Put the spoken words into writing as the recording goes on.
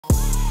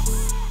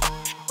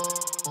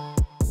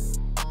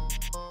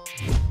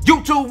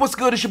YouTube, what's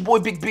good? It's your boy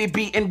Big Beard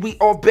B, and we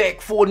are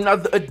back for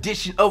another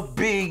edition of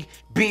Big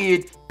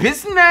Beard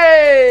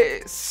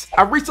Business.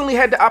 I recently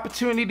had the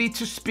opportunity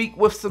to speak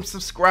with some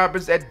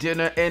subscribers at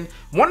dinner, and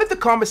one of the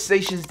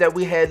conversations that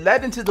we had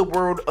led into the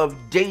world of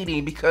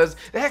dating because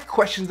they had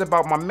questions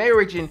about my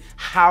marriage and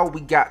how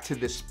we got to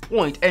this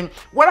point. And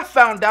what I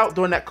found out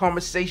during that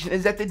conversation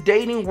is that the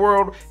dating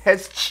world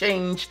has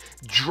changed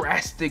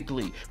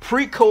drastically.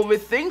 Pre-COVID,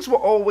 things were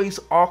always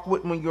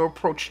awkward when you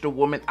approached a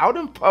woman out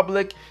in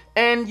public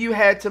and you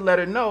had to let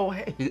her know,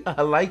 hey,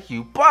 I like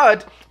you.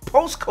 But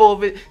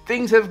post-COVID,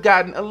 things have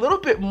gotten a little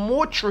bit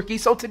more tricky.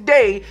 So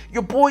today,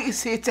 your boy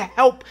is here to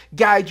help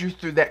guide you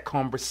through that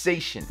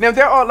conversation. Now,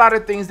 there are a lot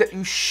of things that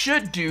you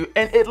should do,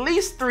 and at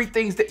least 3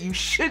 things that you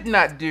should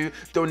not do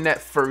during that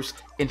first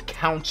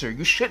encounter.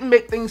 You shouldn't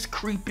make things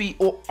creepy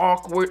or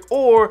awkward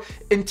or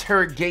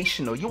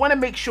interrogational. You want to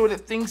make sure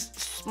that things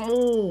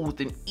smooth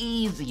and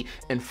easy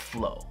and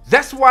flow.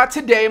 That's why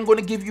today I'm going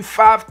to give you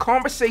 5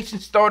 conversation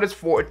starters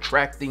for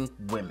attracting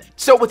women.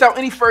 So without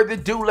any further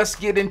ado, let's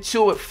get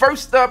into it.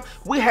 First up,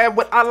 we have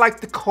what I like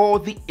to call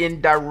the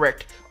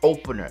indirect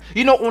opener.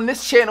 You know, on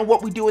this channel,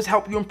 what we do is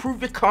help you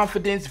improve your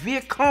confidence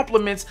via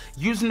compliments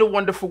using the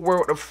wonderful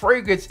world of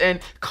fragrance,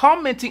 and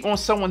commenting on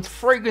someone's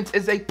fragrance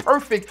is a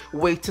perfect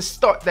way to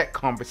start that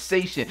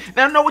conversation.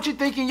 Now, I know what you're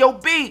thinking, yo,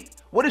 B,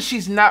 what if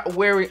she's not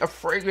wearing a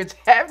fragrance?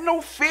 Have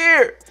no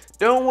fear.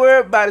 Don't worry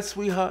about it,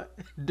 sweetheart.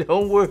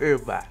 Don't worry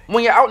about it.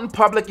 When you're out in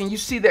public and you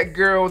see that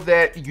girl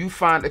that you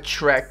find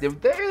attractive,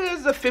 there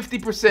is a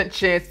 50%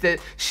 chance that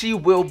she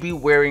will be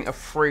wearing a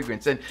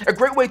fragrance. And a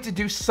great way to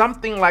do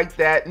something like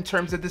that in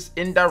terms of this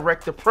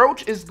indirect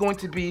approach is going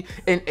to be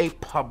in a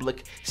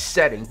public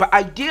setting. But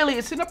ideally,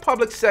 it's in a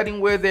public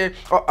setting where there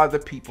are other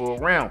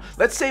people around.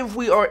 Let's say if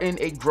we are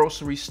in a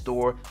grocery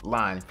store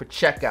line for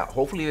checkout.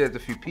 Hopefully there's a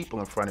few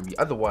people in front of me.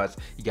 Otherwise,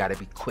 you gotta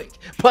be quick.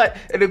 But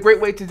a great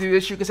way to do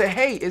this, you can say,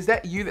 hey, is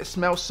that you that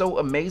smells so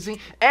amazing?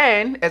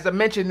 And as I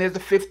mentioned, there's a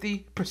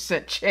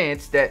 50%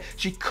 chance that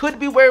she could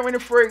be wearing a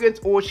fragrance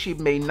or she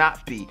may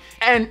not be.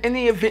 And in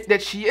the event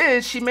that she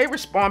is, she may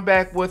respond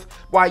back with,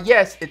 why,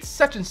 yes, it's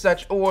such and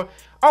such, or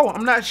oh,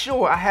 I'm not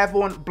sure, I have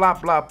on blah,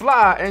 blah,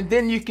 blah, and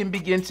then you can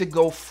begin to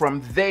go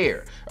from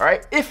there, all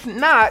right? If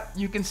not,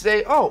 you can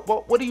say, oh,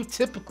 well, what do you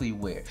typically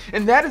wear?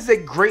 And that is a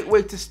great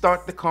way to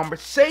start the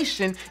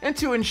conversation and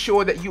to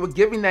ensure that you are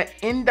giving that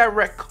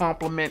indirect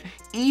compliment,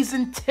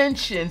 easing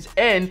tensions,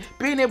 and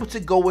being able to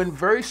go in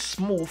very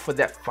smooth for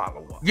that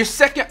follow-up. Your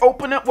second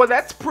opener, well,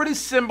 that's pretty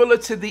similar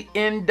to the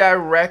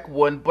indirect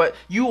one, but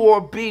you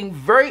are being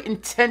very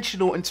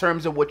intentional in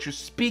terms of what you're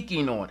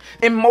speaking on.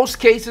 In most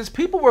cases,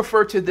 people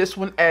refer to this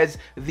one as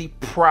the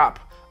prop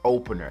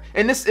opener.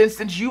 In this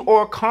instance, you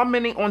are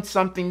commenting on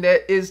something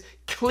that is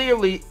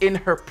clearly in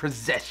her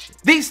possession.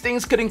 These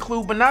things could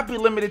include, but not be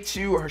limited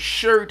to, her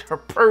shirt, her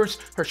purse,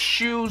 her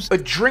shoes, a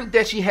drink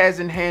that she has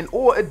in hand,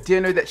 or a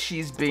dinner that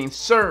she's being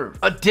served.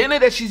 A dinner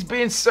that she's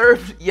being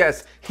served?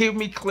 Yes, hear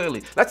me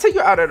clearly. Let's say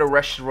you're out at a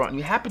restaurant and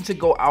you happen to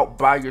go out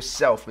by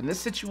yourself. In this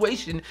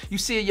situation, you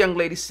see a young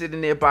lady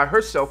sitting there by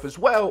herself as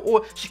well,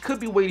 or she could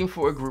be waiting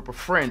for a group of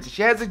friends. If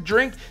she has a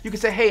drink, you can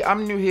say, hey,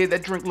 I'm new here,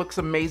 that drink looks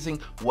amazing,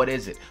 what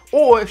is it?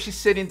 Or if she's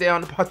sitting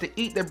down about to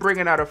eat, they're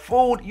bringing out her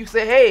food, you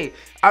say, hey,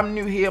 I'm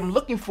new here, I'm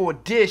looking for a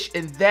dish,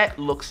 and that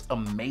looks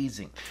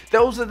amazing.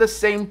 Those are the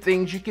same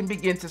things you can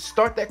begin to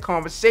start that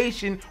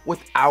conversation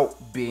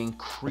without being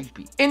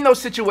creepy. In those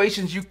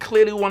situations, you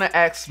clearly want to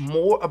ask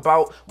more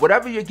about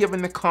whatever you're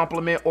giving the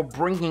compliment or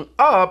bringing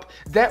up.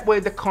 That way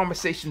the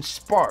conversation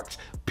sparks.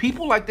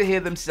 People like to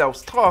hear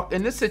themselves talk.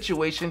 In this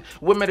situation,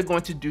 women are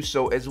going to do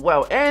so as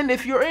well. And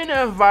if you're in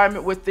an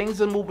environment where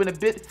things are moving a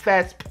bit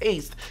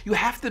fast-paced, you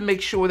have to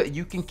make sure that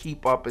you can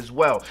keep up as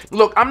well.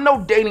 Look, I'm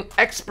no dating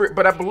expert,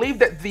 but I believe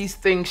that these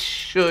things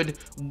should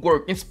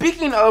work. And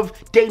speaking of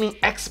dating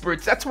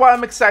experts, that's why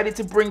I'm excited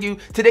to bring you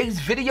today's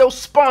video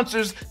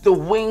sponsors, the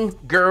Wing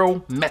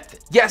Girl Method.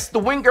 Yes, the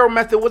Wing Girl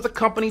Method was a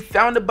company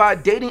founded by a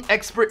dating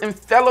expert and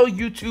fellow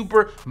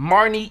YouTuber,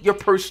 Marnie, your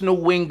personal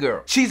wing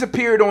girl. She's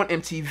appeared on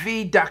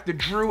MTV, Dr.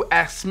 Drew,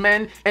 Ask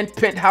Men, and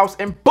Penthouse,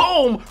 and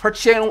boom, her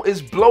channel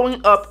is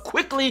blowing up,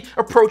 quickly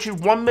approaching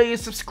 1 million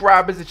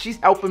subscribers, and she's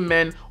helping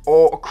men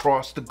all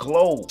across the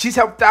globe. She's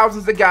helped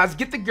thousands of guys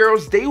get the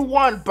girls they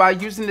want by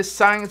using the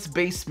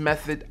science-based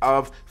method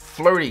of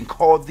flirting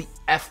called the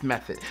F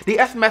method. The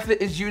F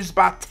method is used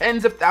by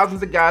tens of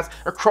thousands of guys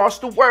across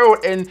the world,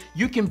 and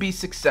you can be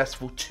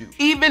successful too.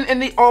 Even in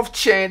the off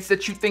chance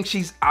that you think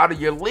she's out of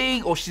your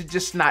league or she's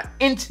just not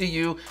into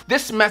you,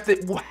 this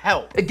method will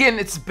help. Again,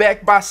 it's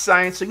backed by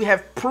science, so you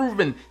have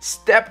proven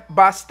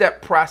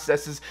step-by-step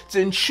processes to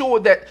ensure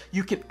that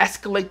you can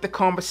escalate the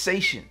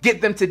conversation,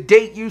 get them to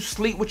date you,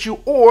 sleep with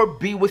you, or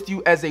be with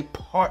you as a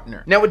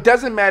partner. Now, it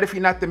doesn't matter if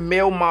you're not the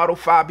male model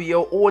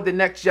Fabio or the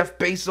next Jeff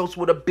Bezos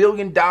with $1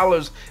 billion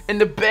in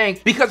the bank,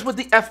 because with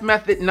the F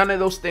method, none of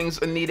those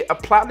things are needed.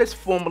 Apply this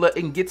formula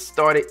and get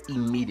started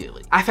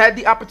immediately. I've had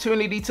the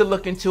opportunity to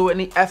look into it,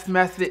 and the F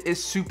method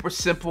is super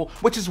simple,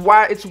 which is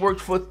why it's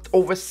worked for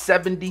over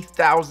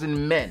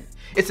 70,000 men.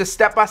 It's a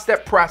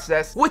step-by-step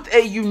process with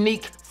a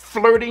unique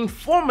flirting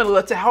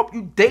formula to help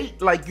you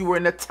date like you were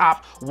in the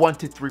top 1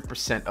 to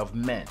 3% of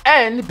men.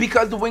 And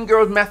because the Wing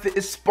Girls method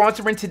is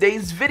sponsoring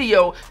today's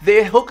video,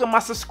 they're hooking my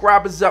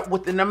subscribers up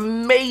with an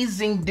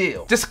amazing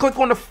deal. Just click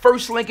on the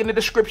first link in the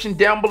description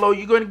down below.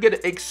 You're going to get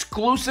an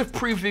exclusive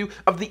preview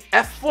of the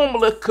F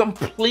formula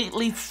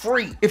completely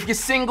free. If you're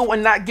single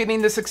and not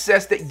getting the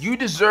success that you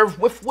deserve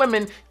with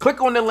women, click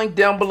on the link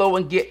down below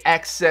and get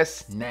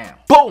access now.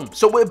 Boom!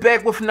 So we're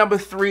back with number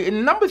 3,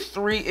 and number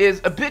 3 is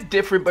a bit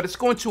different, but it's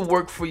going to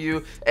work for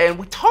you. And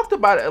we talked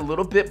about it a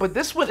little bit, but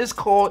this one is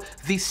called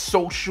the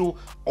social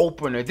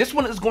opener. This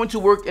one is going to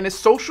work in a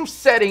social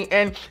setting,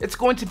 and it's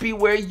going to be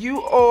where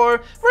you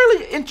are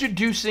really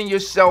introducing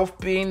yourself,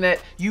 being that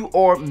you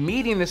are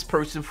meeting this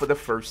person for the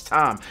first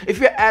time. If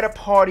you're at a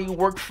party,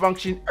 work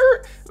function,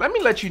 let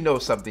me let you know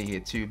something here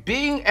too.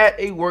 Being at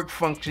a work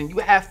function, you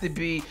have to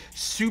be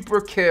super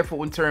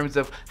careful in terms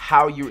of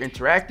how you're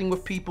interacting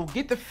with people.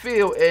 Get the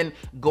feel and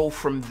go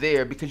from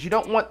there, because you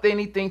don't want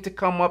anything to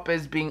come up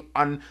as being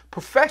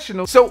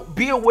unprofessional. So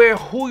be aware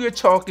who you're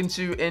talking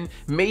to, and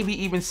maybe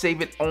even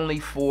save it only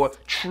for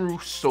true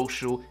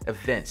social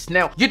events.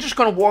 Now, you're just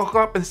gonna walk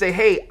up and say,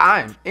 hey,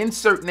 I'm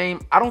insert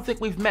name. I don't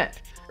think we've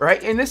met.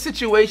 Right? In this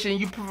situation,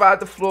 you provide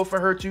the floor for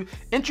her to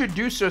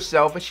introduce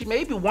herself, and she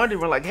may be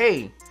wondering like,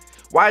 hey,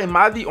 why am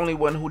I the only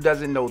one who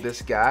doesn't know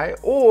this guy?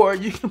 Or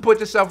you can put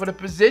yourself in a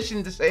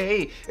position to say,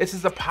 hey, this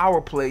is a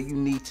power play, you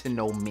need to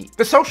know me.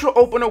 The social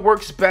opener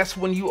works best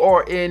when you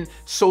are in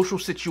social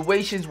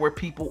situations where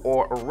people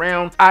are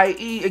around,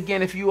 i.e.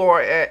 again, if you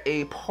are at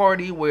a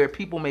party where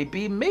people may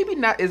be, maybe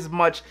not as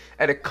much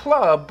at a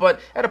club, but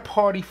at a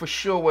party for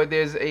sure where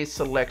there's a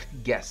select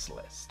guest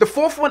list. The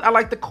fourth one I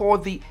like to call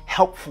the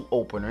helpful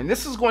opener, and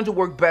this is going to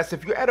work best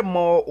if you're at a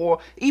mall or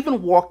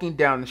even walking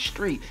down the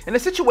street. In a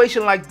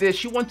situation like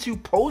this, you want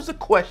to pose a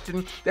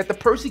question that the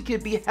person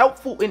can be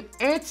helpful in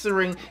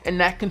answering, and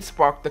that can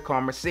spark the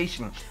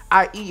conversation.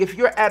 I.e., if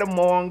you're at a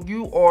mall,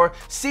 you are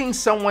seeing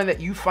someone that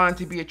you find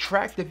to be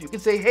attractive, you can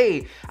say,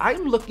 hey,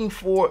 I'm looking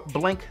for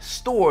blank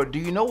store. Do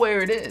you know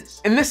where it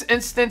is? In this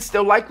instance,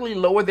 they'll likely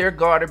lower their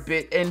guard a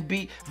bit and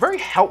be very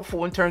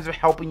helpful in terms of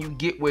helping you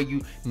get where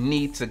you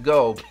need to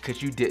go,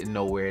 because you didn't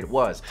know where it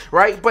was,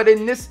 right? But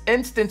in this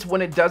instance,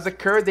 when it does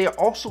occur, they are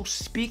also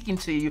speaking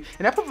to you,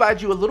 and that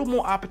provides you a little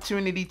more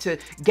opportunity to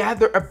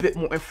gather a bit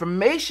more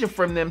information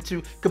from them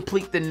to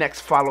complete the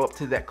next follow-up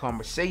to that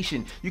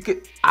conversation. You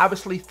could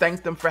obviously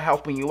thank them for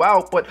helping you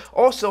out, but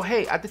also,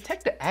 hey, I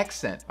detect the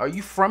accent. Are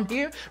you from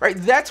here? Right?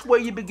 That's where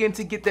you begin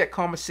to get that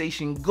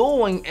conversation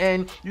going,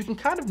 and you can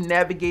kind of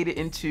navigate it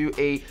into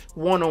a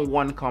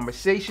one-on-one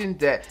conversation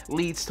that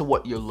leads to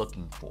what you're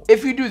looking for.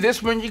 If you do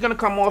this one, you're gonna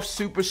come off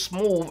super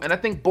smooth, and I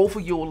think both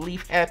of you will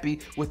leave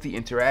happy with the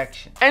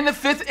interaction. And the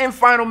fifth and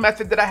final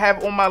method that I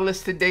have on my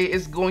list today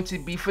is going to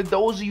be for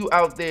those of you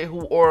out there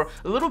who are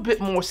a little bit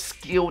more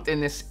skilled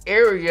in this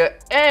area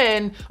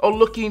and are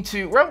looking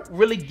to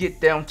really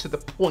get down to the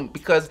point,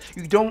 because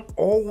you don't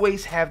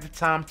always have the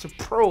time to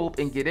probe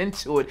and get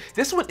into it.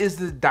 This one is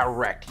the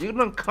direct. You're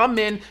gonna come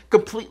in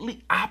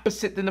completely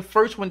opposite than the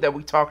first one that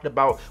we talked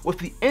about. With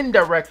the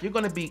indirect, you're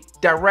gonna be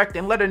direct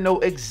and let her know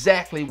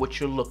exactly what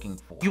you're looking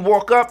for. You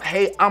walk up,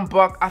 hey, I'm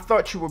Buck. I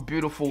thought you were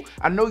beautiful.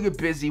 I know you're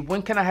busy.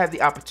 When can I have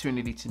the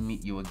opportunity to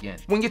meet you again?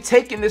 When you're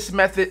taking this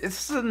method,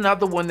 this is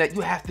another one that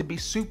you have to be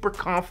super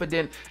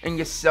confident in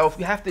yourself.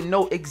 You have to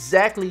know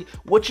exactly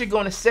what you're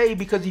going to say,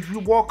 because if you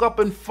walk up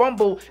and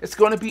fumble, it's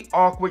going to be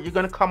awkward. You're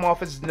going to come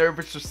off as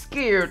nervous or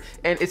scared,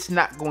 and it's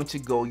not going to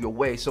go your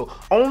way. So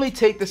only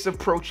take this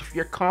approach if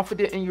you're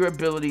confident in your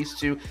abilities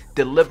to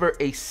deliver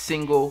a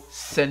single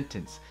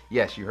sentence.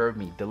 Yes, you heard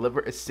me.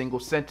 Deliver a single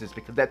sentence,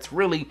 because that's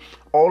really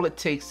all it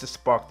takes to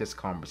spark this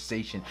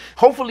conversation.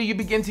 Hopefully you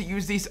begin to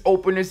use these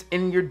openers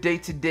in your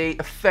day-to-day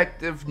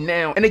effective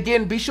now. And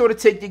again, be sure to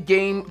take your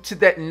game to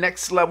that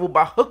next level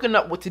by hooking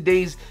up with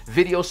today's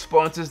video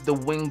sponsors, the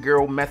Wing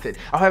Girl Method.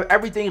 I'll have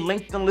everything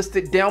linked and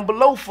listed down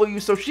below for you,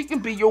 so she can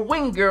be your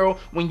wing girl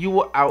when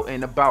you are out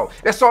and about.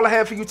 That's all I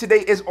have for you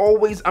today. As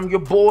always, I'm your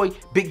boy,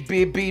 Big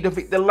Beard B. Don't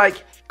forget to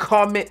like,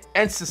 comment,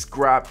 and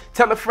subscribe.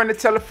 Tell a friend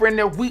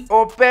that we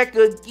are back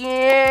again.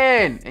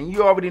 And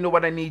you already know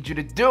what I need you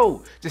to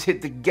do. Just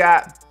hit the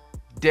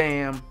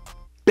goddamn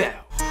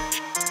bell.